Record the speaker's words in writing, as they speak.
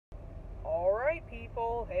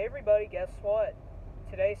people, hey everybody, guess what?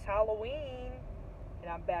 Today's Halloween, and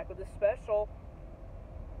I'm back with a special.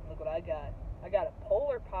 Look what I got. I got a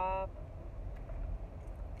Polar Pop.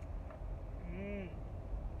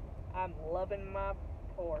 I'm loving my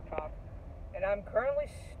Polar Pop. And I'm currently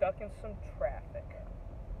stuck in some traffic.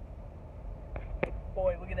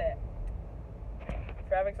 Boy, look at that.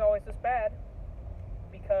 Traffic's always this bad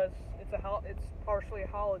because it's partially a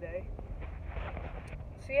holiday.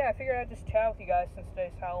 So yeah, I figured I'd just chat with you guys since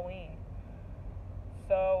today's Halloween.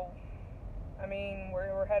 So, I mean,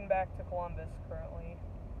 we're heading back to Columbus currently,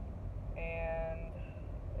 and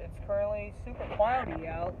it's currently super cloudy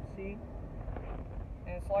out, see?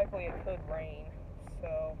 And it's likely it could rain,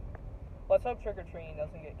 so let's hope trick-or-treating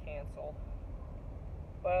doesn't get canceled.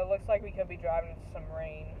 But it looks like we could be driving into some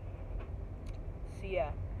rain. So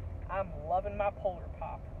yeah, I'm loving my Polar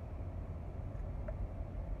Pop.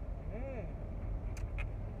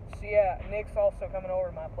 So yeah, Nick's also coming over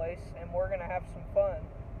to my place, and we're gonna have some fun.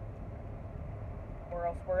 Or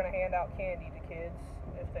else we're gonna hand out candy to kids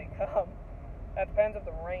if they come. That depends if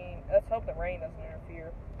the rain. Let's hope the rain doesn't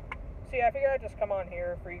interfere. So yeah, I figured I'd just come on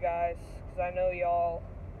here for you guys because I know y'all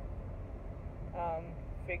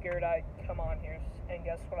figured I'd come on here, and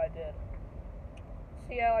guess what I did?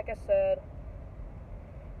 So yeah, like I said,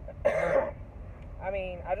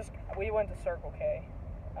 we went to Circle K.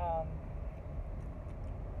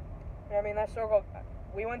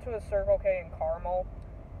 We went to a Circle K in Carmel,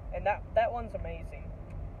 and that one's amazing.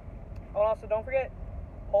 Oh, and also don't forget,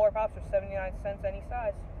 Polar Pops are 79 cents any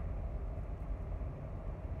size.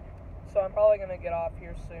 So I'm probably gonna get off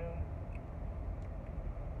here soon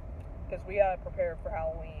because we gotta prepare for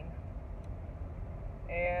Halloween.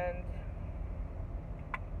 And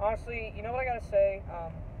honestly, you know what I gotta say?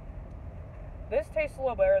 This tastes a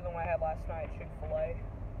little better than what I had last night at Chick-fil-A.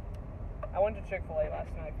 I went to Chick-fil-A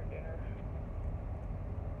last night for dinner.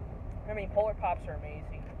 I mean, Polar Pops are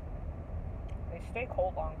amazing. They stay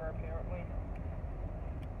cold longer, apparently.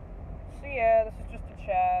 So yeah, this is just a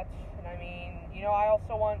chat. And I mean, you know, I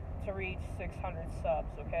also want to reach 600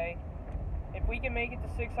 subs, okay? If we can make it to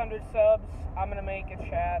 600 subs, I'm going to make a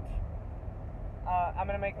chat. I'm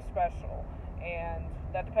going to make a special. And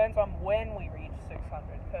that depends on when we reach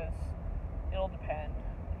 600, because it'll depend.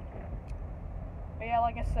 But yeah,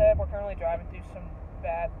 like I said, we're currently driving through some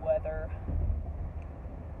bad weather.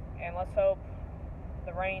 And let's hope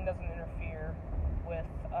the rain doesn't interfere with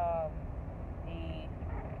the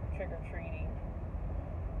trick-or-treating.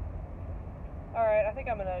 Alright, I think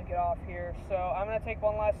I'm going to get off here. So I'm going to take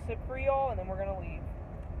one last sip for y'all, and then we're going to leave.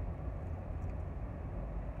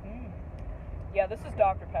 Yeah, this is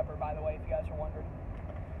Dr. Pepper, by the way, if you guys are wondering.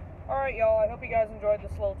 Alright, y'all, I hope you guys enjoyed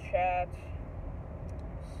this little chat.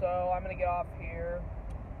 So I'm going to get off here.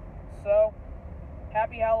 So,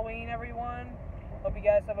 happy Halloween, everyone. Hope you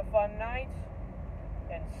guys have a fun night.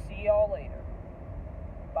 And see y'all later.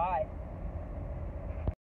 Bye.